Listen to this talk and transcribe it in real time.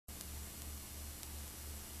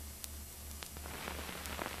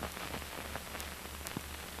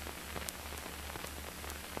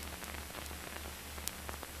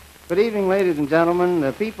Good evening, ladies and gentlemen.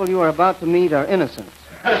 The people you are about to meet are innocent.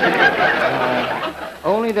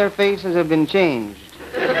 Only their faces have been changed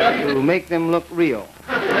to make them look real.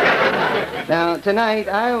 Now, tonight,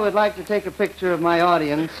 I would like to take a picture of my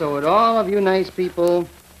audience so that all of you nice people,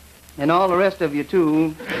 and all the rest of you,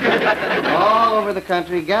 too, all over the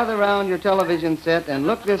country, gather around your television set and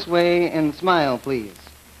look this way and smile, please.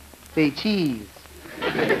 Say cheese.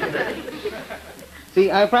 See,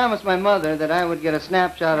 I promised my mother that I would get a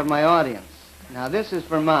snapshot of my audience. Now, this is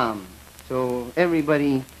for Mom, so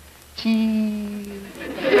everybody, cheese.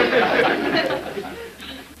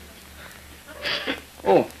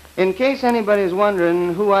 Oh, in case anybody is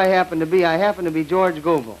wondering who I happen to be George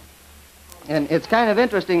Gobel. And it's kind of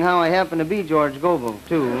interesting how I happen to be George Gobel,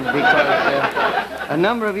 too, because a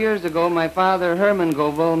number of years ago, my father, Herman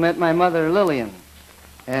Gobel, met my mother, Lillian.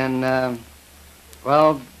 And,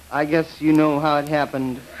 well, I guess you know how it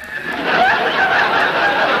happened.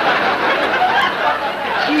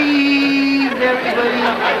 Cheese, everybody.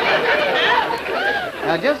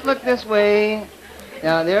 Now, just look this way.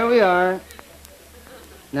 Now, there we are.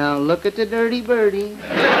 Now, look at the dirty birdie.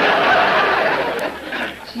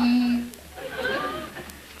 Cheese.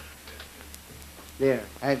 There.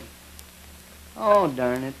 Oh,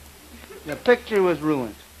 darn it. The picture was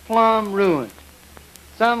ruined. Plumb ruined.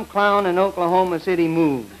 Some clown in Oklahoma City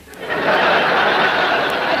moved.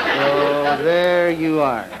 So there you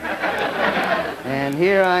are. And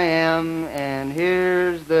here I am, and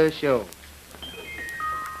here's the show.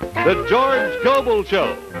 The George Gobel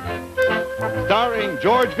Show, starring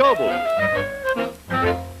George Gobel,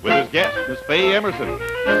 with his guest, Miss Faye Emerson,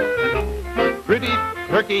 pretty,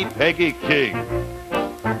 perky Peggy King,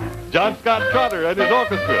 John Scott Trotter and his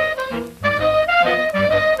orchestra.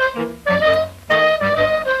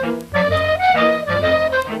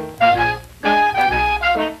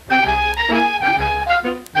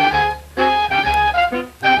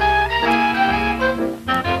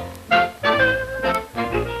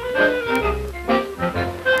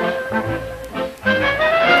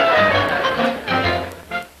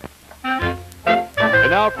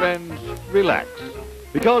 Now, friends, relax,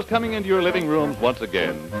 because coming into your living rooms once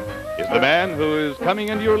again is the man who is coming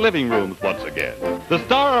into your living rooms once again, the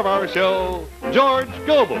star of our show, George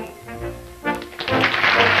Gobel.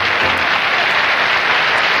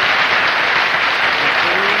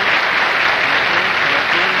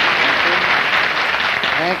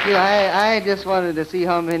 Thank you. I just wanted to see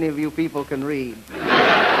how many of you people can read.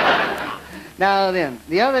 Now then,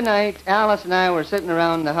 the other night, Alice and I were sitting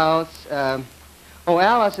around the house. Oh,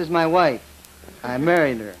 Alice is my wife. I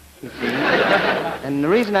married her, you see. And the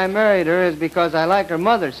reason I married her is because I like her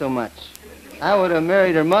mother so much. I would have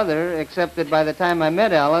married her mother, except that by the time I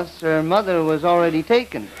met Alice, her mother was already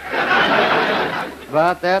taken.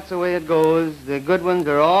 But that's the way it goes. The good ones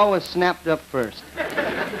are always snapped up first.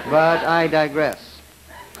 But I digress.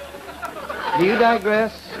 Do you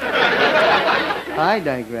digress? I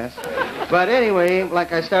digress. But anyway,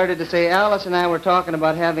 like I started to say, Alice and I were talking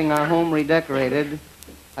about having our home redecorated.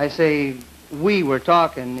 I say we were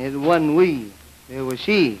talking. It wasn't we. It was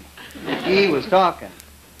she. She was talking.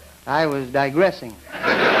 I was digressing.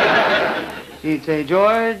 She'd say,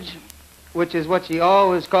 George, which is what she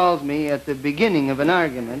always calls me at the beginning of an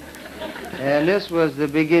argument, and this was the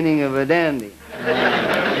beginning of a dandy.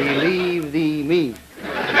 Believe thee me.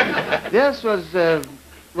 This was...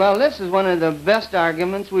 Well, this is one of the best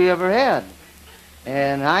arguments we ever had.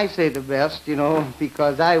 And I say the best, you know,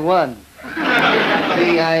 because I won.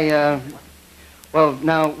 See, well,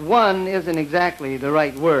 now, won isn't exactly the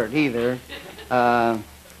right word either.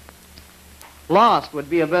 Lost would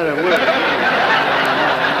be a better word.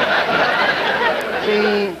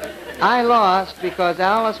 See, I lost because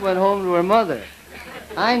Alice went home to her mother.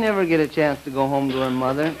 I never get a chance to go home to her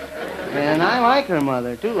mother. And I like her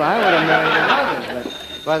mother, too. I would have married her mother, but...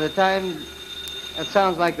 By the time, it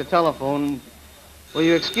sounds like the telephone. Will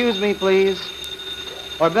you excuse me, please?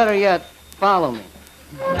 Or better yet, follow me.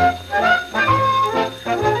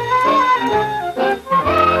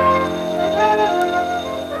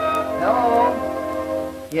 Hello?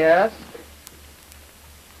 Yes?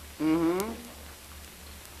 Mm-hmm.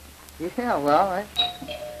 Yeah, well,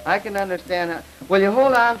 I can understand how. Will you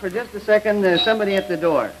hold on for just a second? There's somebody at the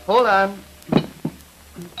door. Hold on.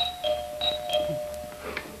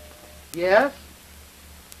 Yes?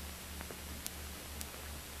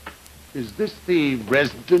 Is this the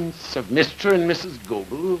residence of Mr. and Mrs.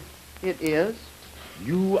 Gobel? It is.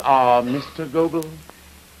 You are Mr. Gobel?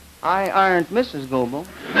 I aren't Mrs. Gobel.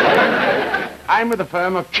 I'm with the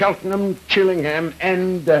firm of Cheltenham, Chillingham,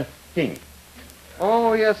 and King.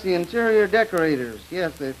 Oh, yes, the interior decorators.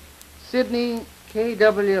 Yes, the Sidney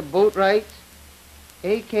K.W. Boatwright,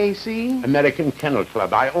 AKC. American Kennel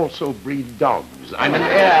Club. I also breed dogs. I'm an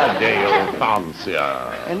Airedale fancier.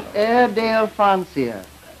 An Airedale fancier.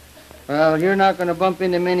 Well, you're not going to bump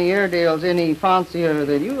into many Airedales any fancier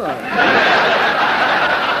than you are.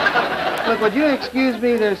 Look, would you excuse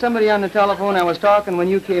me? There's somebody on the telephone. I was talking when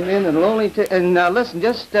you came in. It'll only listen,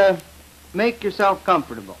 just make yourself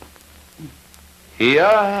comfortable.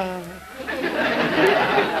 Here.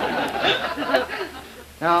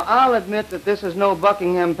 Now, I'll admit that this is no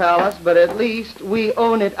Buckingham Palace, but at least we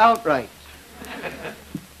own it outright.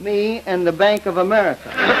 Me and the Bank of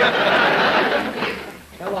America.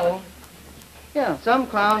 Hello. Yeah, some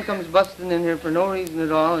clown comes busting in here for no reason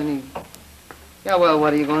at all, and he... Yeah, well,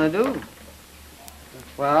 what are you going to do?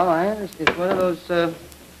 Well, I understand. It's one of those,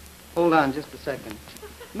 Hold on just a second.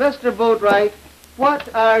 Mr. Boatwright,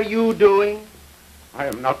 what are you doing? I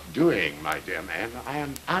am not doing, my dear man. I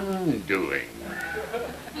am undoing.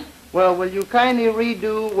 Well, will you kindly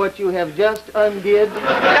redo what you have just undid?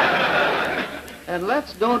 And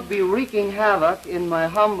let's don't be wreaking havoc in my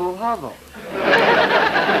humble hovel.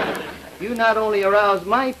 You not only arouse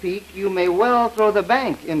my pique, you may well throw the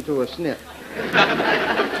bank into a snip.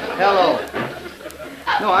 Hello.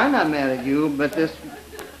 No, I'm not mad at you, but this...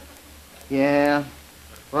 Yeah.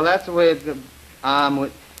 Well, that's the way it goes.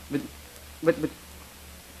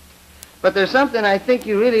 But there's something I think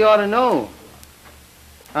you really ought to know.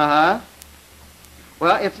 Uh-huh.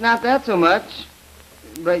 Well, it's not that so much,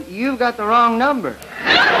 but you've got the wrong number.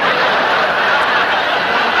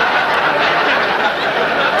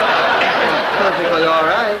 Perfectly all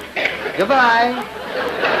right. Goodbye.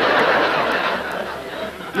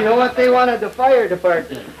 You know what? They wanted the fire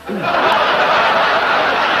department.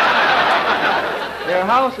 Their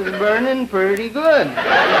house is burning pretty good.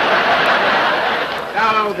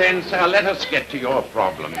 Now then, sir, let us get to your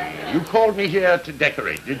problem. You called me here to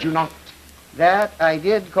decorate, did you not? That I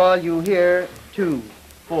did call you here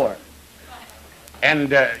for.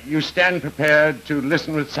 And you stand prepared to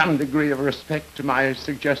listen with some degree of respect to my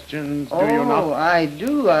suggestions, do you not? Oh, I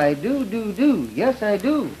do. Yes, I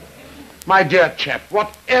do. My dear chap,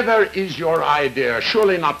 whatever is your idea,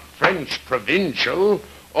 surely not French provincial,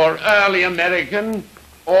 or early American,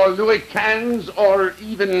 or Louis XV, or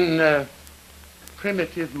even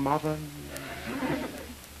primitive modern.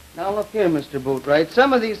 Now look here, Mr. Boatwright.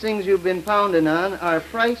 Some of these things you've been pounding on are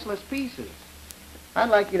priceless pieces.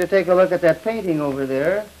 I'd like you to take a look at that painting over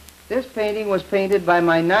there. This painting was painted by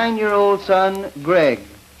my 9-year-old son, Greg.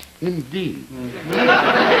 Indeed.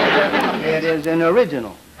 Mm-hmm. It is an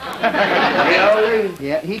original. Really?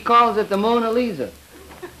 Yeah, he calls it the Mona Lisa.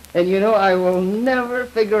 And you know, I will never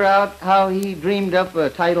figure out how he dreamed up a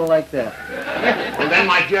title like that. Well then,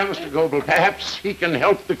 my dear Mr. Gobel, perhaps he can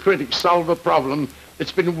help the critics solve a problem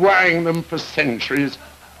that's been worrying them for centuries.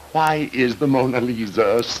 Why is the Mona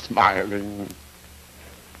Lisa smiling?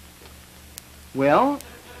 Well,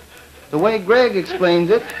 the way Greg explains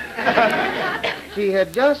it, she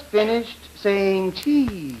had just finished saying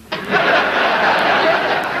cheese.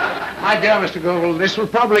 My dear Mr. Gobel, this will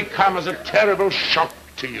probably come as a terrible shock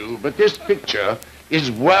to you, but this picture is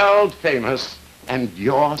world famous, and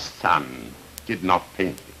your son did not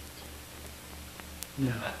paint it.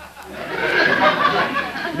 No.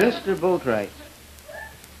 Mr. Boatwright,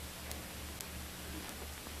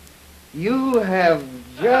 you have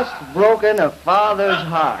just broken a father's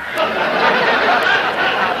heart.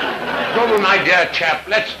 Gobel, my dear chap,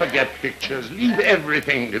 let's forget pictures. Leave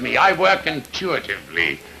everything to me. I work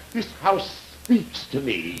intuitively. This house speaks to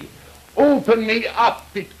me. Open me up,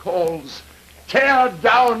 it calls. Tear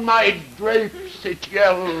down my drapes, it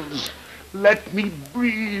yells. Let me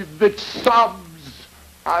breathe, it sobs.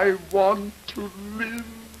 I want to live.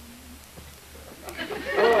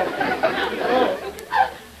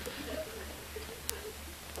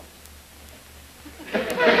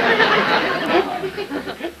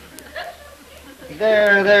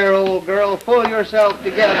 There, old girl, pull yourself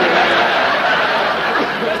together.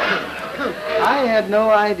 I had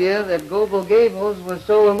no idea that Gobel Gables was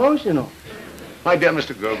so emotional. My dear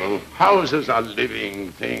Mr. Gobel, houses are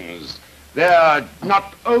living things. They're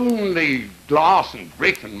not only glass and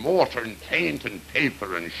brick and mortar and paint and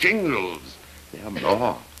paper and shingles. They're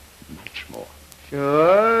more, much more.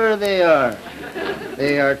 Sure they are.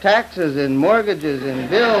 They are taxes and mortgages and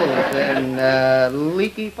bills and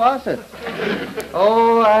leaky faucets.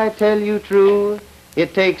 Oh, I tell you true,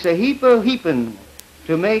 it takes a heap of heapin'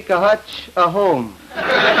 to make a hutch a home.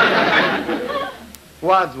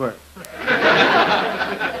 Wadsworth.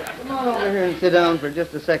 Come on over here and sit down for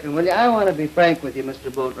just a second, will you? I want to be frank with you,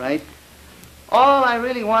 Mr. Boatwright. All I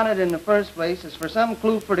really wanted in the first place is for some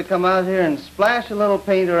klooper to come out here and splash a little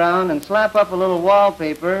paint around and slap up a little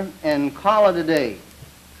wallpaper and call it a day.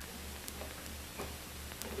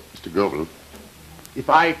 Mr. Gobel, if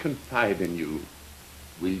I confide in you,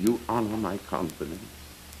 will you honor my confidence?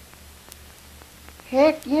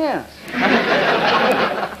 Heck yes.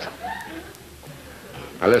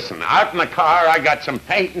 Now listen, out in the car I got some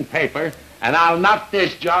paint and paper, and I'll knock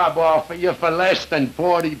this job off for you for less than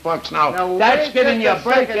 $40 now. That's getting you a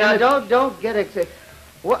break. Now, don't get excited.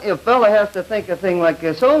 What, a fella has to think a thing like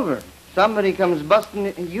this over. Somebody comes busting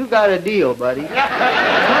it, and you got a deal, buddy. Crazy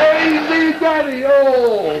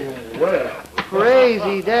Daddy-O! Well.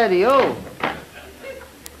 Crazy Daddy-O.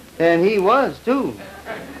 And he was, too.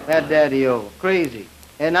 That Daddy-O. Crazy.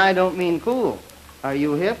 And I don't mean cool. Are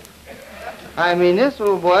you hip? I mean, this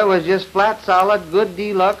little boy was just flat, solid, good,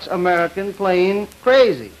 deluxe, American, plain,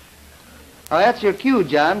 crazy. Oh, that's your cue,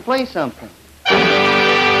 John. Play something. That's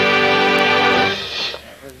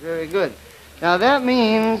very good. Now, that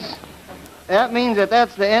means that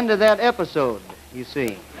that's the end of that episode, you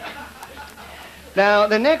see. Now,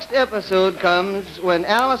 the next episode comes when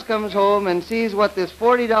Alice comes home and sees what this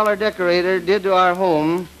 $40 decorator did to our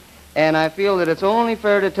home, and I feel that it's only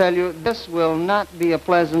fair to tell you this will not be a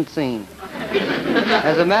pleasant scene.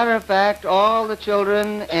 As a matter of fact, all the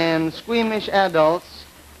children and squeamish adults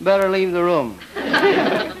better leave the room.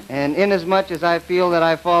 And inasmuch as I feel that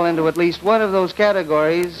I fall into at least one of those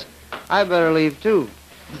categories, I better leave too.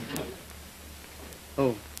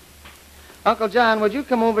 Oh. Uncle John, would you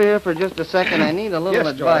come over here for just a second? I need a little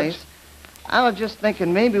advice. George. I was just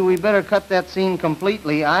thinking maybe we better cut that scene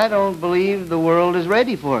completely. I don't believe the world is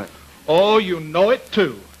ready for it. Oh, you know it,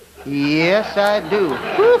 too. Yes, I do.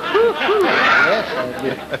 Yes, I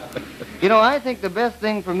do. You know, I think the best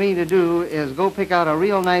thing for me to do is go pick out a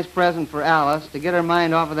real nice present for Alice to get her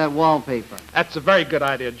mind off of that wallpaper. That's a very good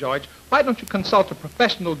idea, George. Why don't you consult a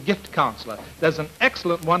professional gift counselor? There's an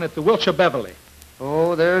excellent one at the Wilshire Beverly.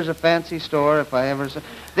 Oh, there's a fancy store if I ever saw.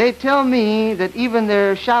 They tell me that even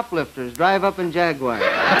their shoplifters drive up in Jaguars.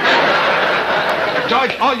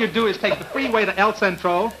 George, all you do is take the freeway to El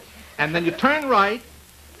Centro, and then you turn right,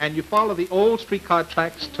 and you follow the old streetcar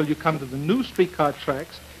tracks till you come to the new streetcar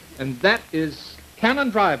tracks, and that is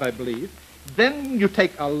Cannon Drive, I believe. Then you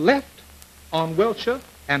take a left on Wilshire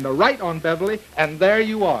and a right on Beverly, and there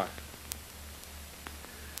you are.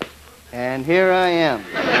 And here I am.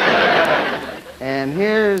 And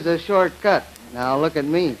here's a shortcut. Now look at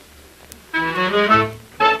me. I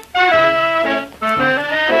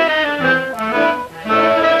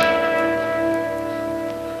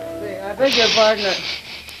beg your pardon.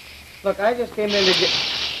 Look, I just came in to get...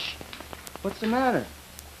 What's the matter?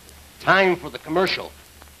 Time for the commercial.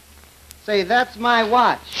 Say, that's my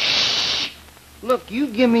watch. Look, you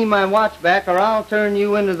give me my watch back or I'll turn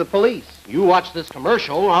you into the police. You watch this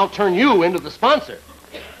commercial, I'll turn you into the sponsor.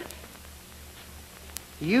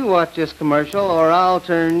 You watch this commercial or I'll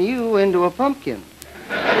turn you into a pumpkin.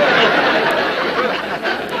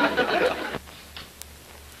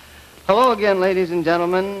 Hello again, ladies and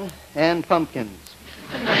gentlemen, and pumpkins.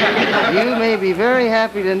 You may be very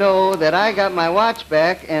happy to know that I got my watch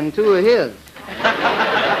back and two of his.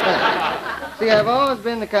 See, I've always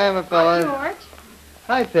been the kind of a fella... George.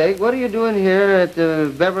 Hi, Peg. What are you doing here at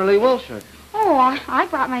Beverly Wilshire? Oh, I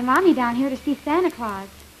brought my mommy down here to see Santa Claus.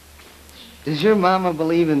 Does your mama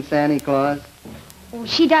believe in Santa Claus? Oh,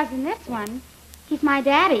 she does in this one. He's my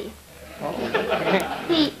daddy. Oh.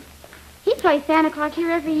 He plays Santa Claus here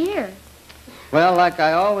every year. Well, like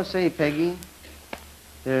I always say, Peggy,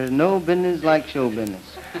 there's no business like show business.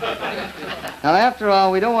 Now, after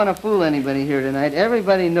all, we don't want to fool anybody here tonight.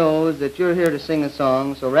 Everybody knows that you're here to sing a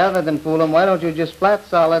song, so rather than fool them, why don't you just flat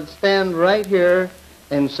solid stand right here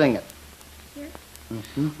and sing it? Here?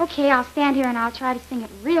 Mm-hmm. Okay, I'll stand here and I'll try to sing it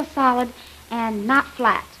real solid and not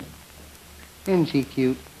flat. Isn't she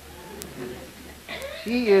cute?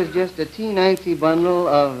 She is just a teeny bundle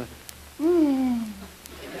of...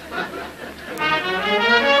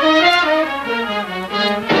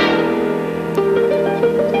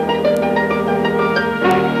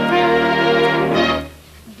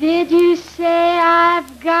 Did you say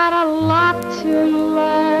I've got a lot to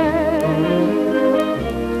learn?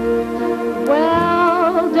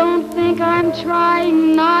 Well, don't think I'm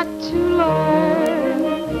trying not to learn,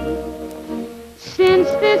 since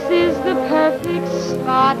this is the perfect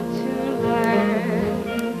spot to learn.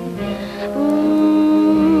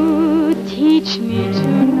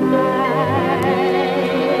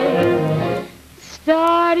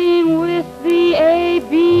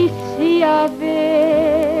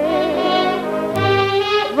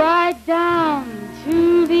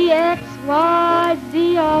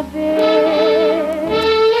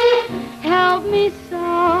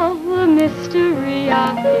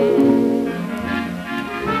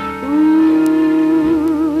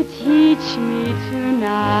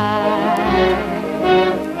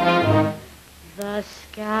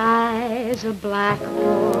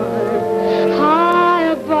 blackboard high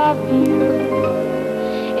above you.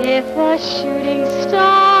 If a shooting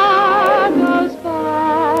star goes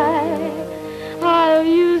by, I'll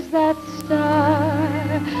use that star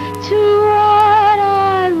to write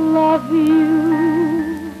I love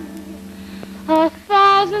you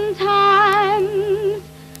 1,000 times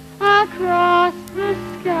across the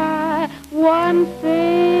sky. One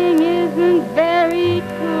thing isn't very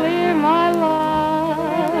clear, my love.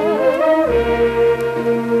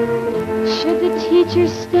 Should the teacher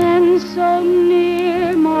stand so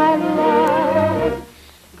near, my love?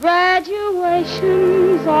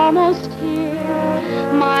 Graduation's almost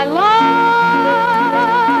here, my love.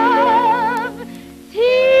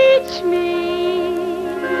 Teach me.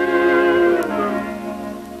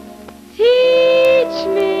 Teach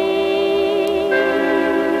me.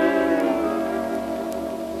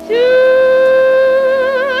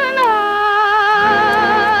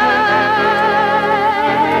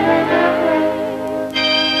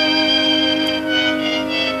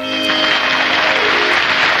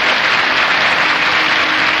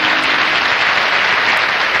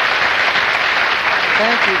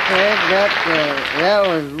 Thank you, Craig. That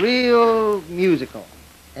was real musical.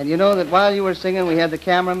 And you know that while you were singing, we had the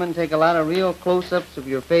cameraman take a lot of real close-ups of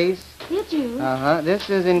your face. Did you? Uh-huh. This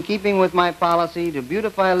is in keeping with my policy to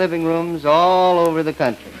beautify living rooms all over the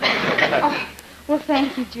country. Oh, well,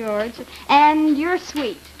 thank you, George. And you're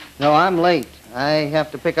sweet. No, I'm late. I have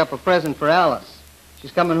to pick up a present for Alice.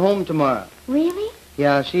 She's coming home tomorrow. Really?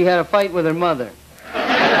 Yeah, she had a fight with her mother.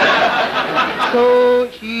 So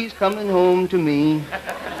she's coming home to me.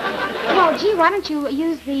 Well, gee, why don't you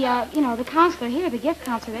use the, the counselor here, the gift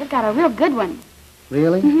counselor? They've got a real good one.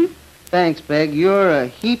 Really? Mm-hmm. Thanks, Peg. You're a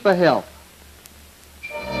heap of help.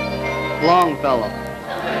 Longfellow.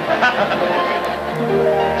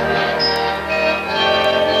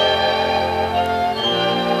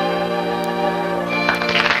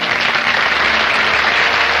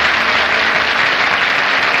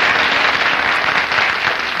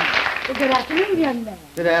 Good afternoon, young man.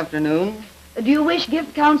 Good afternoon. Do you wish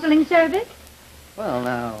gift counseling service? Well,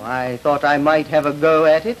 now, I thought I might have a go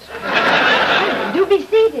at it. Do be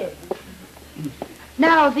seated.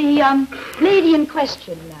 Now, the lady in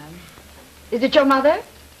question, is it your mother?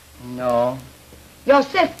 No. Your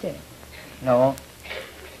sister? No.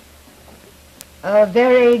 A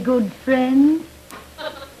very good friend?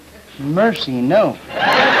 Mercy, no.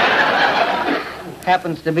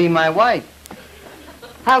 Happens to be my wife.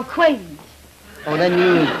 How quaint. Oh, then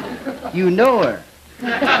you know her.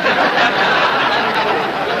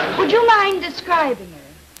 Would you mind describing her?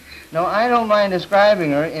 No, I don't mind describing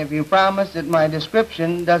her if you promise that my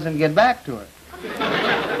description doesn't get back to her.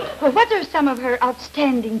 Well, what are some of her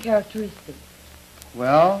outstanding characteristics?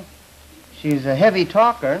 Well, she's a heavy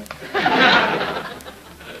talker.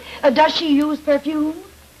 Does she use perfume?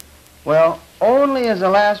 Well, only as a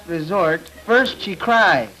last resort. First she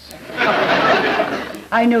cries.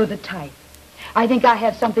 I know the type. I think I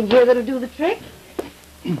have something here that'll do the trick.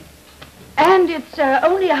 And it's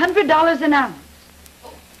only $100 an ounce.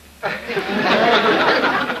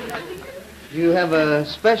 Do you have a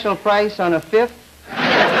special price on a fifth?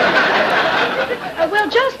 Well,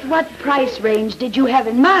 just what price range did you have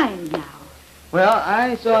in mind now? Well,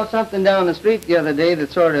 I saw something down the street the other day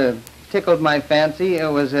that sort of tickled my fancy. It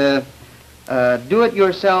was a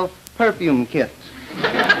do-it-yourself perfume kit.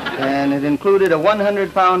 And it included a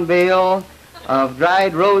 100-pound bale of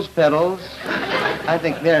dried rose petals. I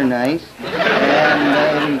think they're nice. And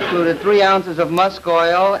it included 3 ounces of musk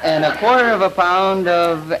oil and 1/4 pound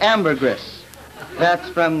of ambergris. That's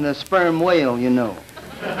from the sperm whale, you know.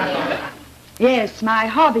 Yes, my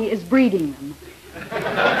hobby is breeding them.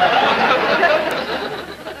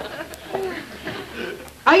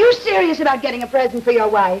 Are you serious about getting a present for your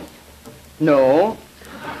wife? No.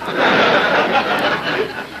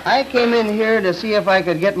 I came in here to see if I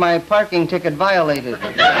could get my parking ticket violated.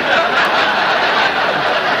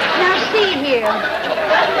 Now, see here.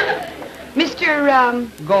 Mr.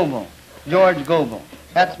 Gobel. George Gobel.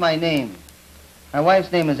 That's my name. My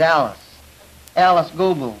wife's name is Alice. Alice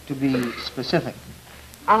Gobel, to be specific.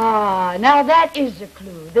 Ah, now that is a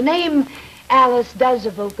clue. The name Alice does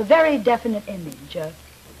evoke a very definite image. A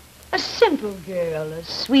simple girl, a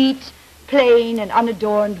sweet, plain, and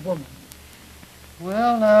unadorned woman.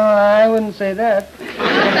 Well, no, I wouldn't say that.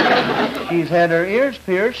 She's had her ears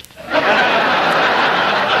pierced.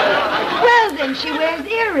 Well, then she wears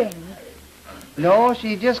earrings. No,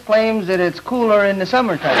 she just claims that it's cooler in the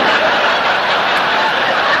summertime.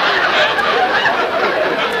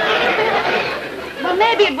 Well,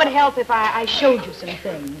 maybe it would help if I showed you some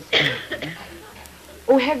things.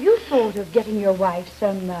 Oh, have you thought of getting your wife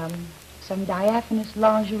some diaphanous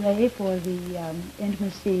lingerie for the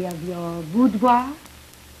intimacy of your boudoir?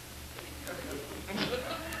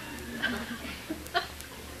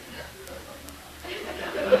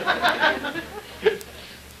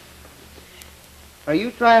 Are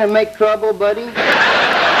you trying to make trouble, buddy?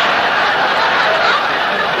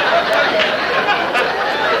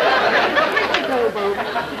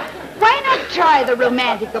 Why not try the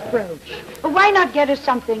romantic approach? Or why not get her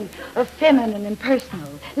something feminine and personal?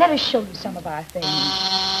 Let us show you some of our things.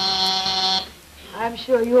 I'm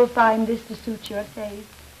sure you'll find this to suit your taste.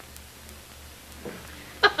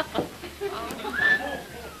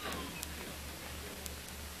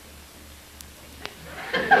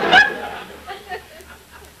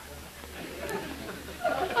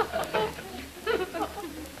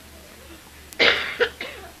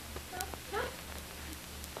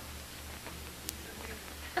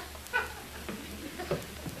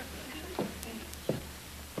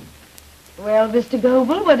 Well, Mr.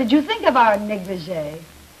 Gobel, what did you think of our negligee?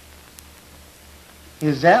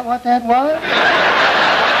 Is that what that was?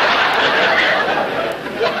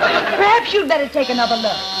 Perhaps you'd better take another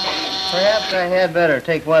look. Perhaps I had better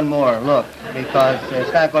take one more look, because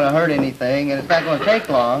it's not going to hurt anything, and it's not going to take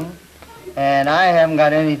long, and I haven't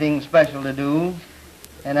got anything special to do,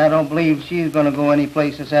 and I don't believe she's going to go any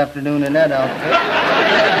place this afternoon in that outfit.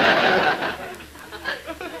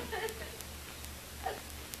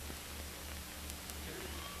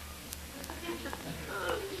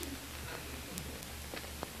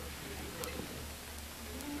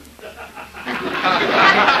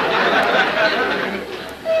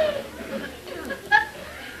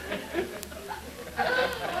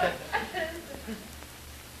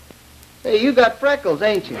 Hey, you got freckles,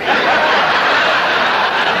 ain't you? I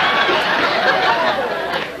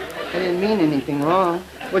didn't mean anything wrong.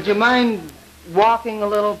 Would you mind walking a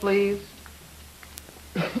little, please?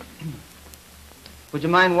 Would you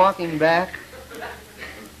mind walking back?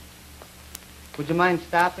 Would you mind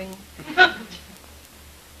stopping?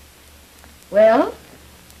 Well,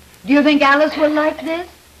 do you think Alice will like this?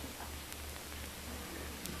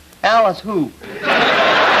 Alice who?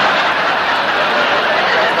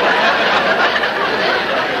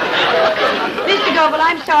 Mr. Gobel,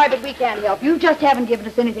 I'm sorry, but we can't help you. You just haven't given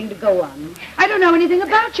us anything to go on. I don't know anything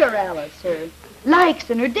about your Alice, her likes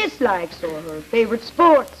and her dislikes, or her favorite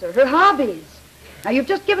sports, or her hobbies. Now, you've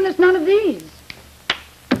just given us none of these.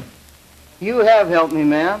 You have helped me,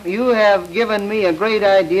 ma'am. You have given me a great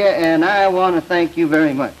idea, and I want to thank you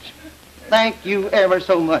very much. Thank you ever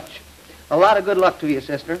so much. A lot of good luck to you,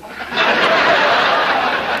 sister. You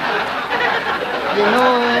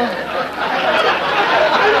know,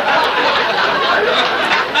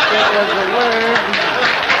 it was a word.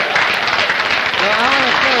 Well, I want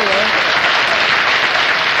to tell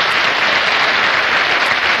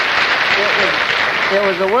you, it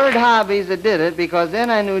was the word hobbies that did it, because then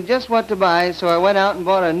I knew just what to buy, so I went out and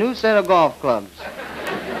bought a new set of golf clubs.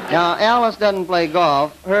 Now, Alice doesn't play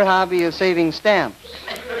golf. Her hobby is saving stamps,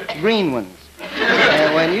 green ones.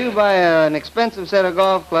 And when you buy an expensive set of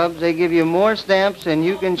golf clubs, they give you more stamps than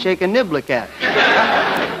you can shake a niblick at.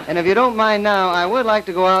 And if you don't mind now, I would like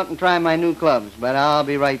to go out and try my new clubs, but I'll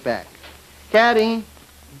be right back. Caddy.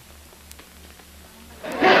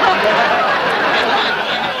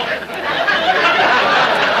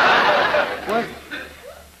 What?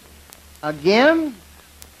 Again?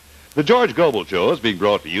 The George Gobel Show is being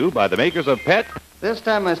brought to you by the makers of Pet. This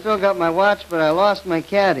time I still got my watch, but I lost my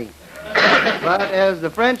caddy. But as the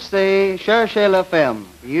French say, cherchez la femme.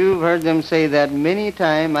 You've heard them say that many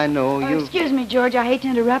times, I know. Excuse me, George, I hate to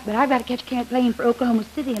interrupt, but I've got to catch a plane for Oklahoma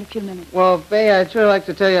City in a few minutes. Well, Faye, I'd sure like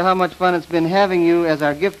to tell you how much fun it's been having you as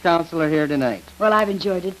our gift counselor here tonight. Well, I've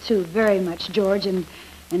enjoyed it, too, very much, George, and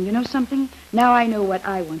you know something? Now I know what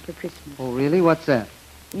I want for Christmas. Oh, really? What's that?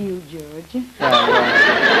 You, George.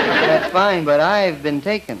 That's fine, but I've been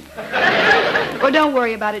taken. Well, don't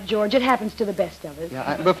worry about it, George. It happens to the best of us.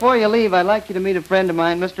 Yeah, before you leave, I'd like you to meet a friend of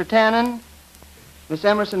mine, Mr. Tannen. Miss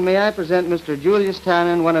Emerson, may I present Mr. Julius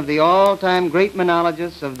Tannen, one of the all-time great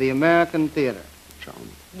monologists of the American theater.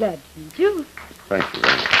 Glad to meet you. Thank you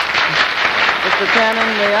very much. Mr.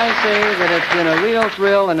 Tannen, may I say that it's been a real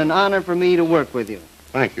thrill and an honor for me to work with you.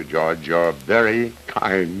 Thank you, George. You're very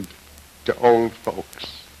kind to old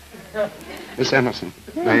folks. Miss Emerson,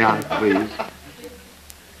 may I, please?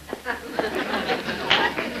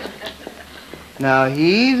 Now,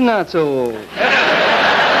 he's not so old.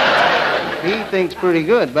 He thinks pretty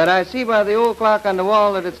good, but I see by the old clock on the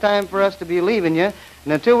wall that it's time for us to be leaving you.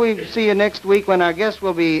 And until we see you next week when our guest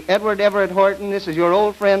will be Edward Everett Horton, this is your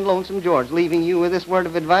old friend, Lonesome George, leaving you with this word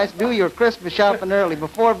of advice. Do your Christmas shopping early,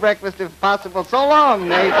 before breakfast if possible. So long,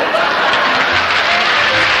 Nate.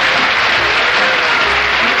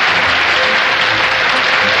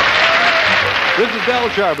 This is Del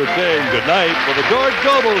Sharbutt saying goodnight for the George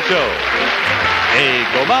Gobel Show, a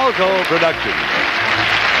Gomalco production.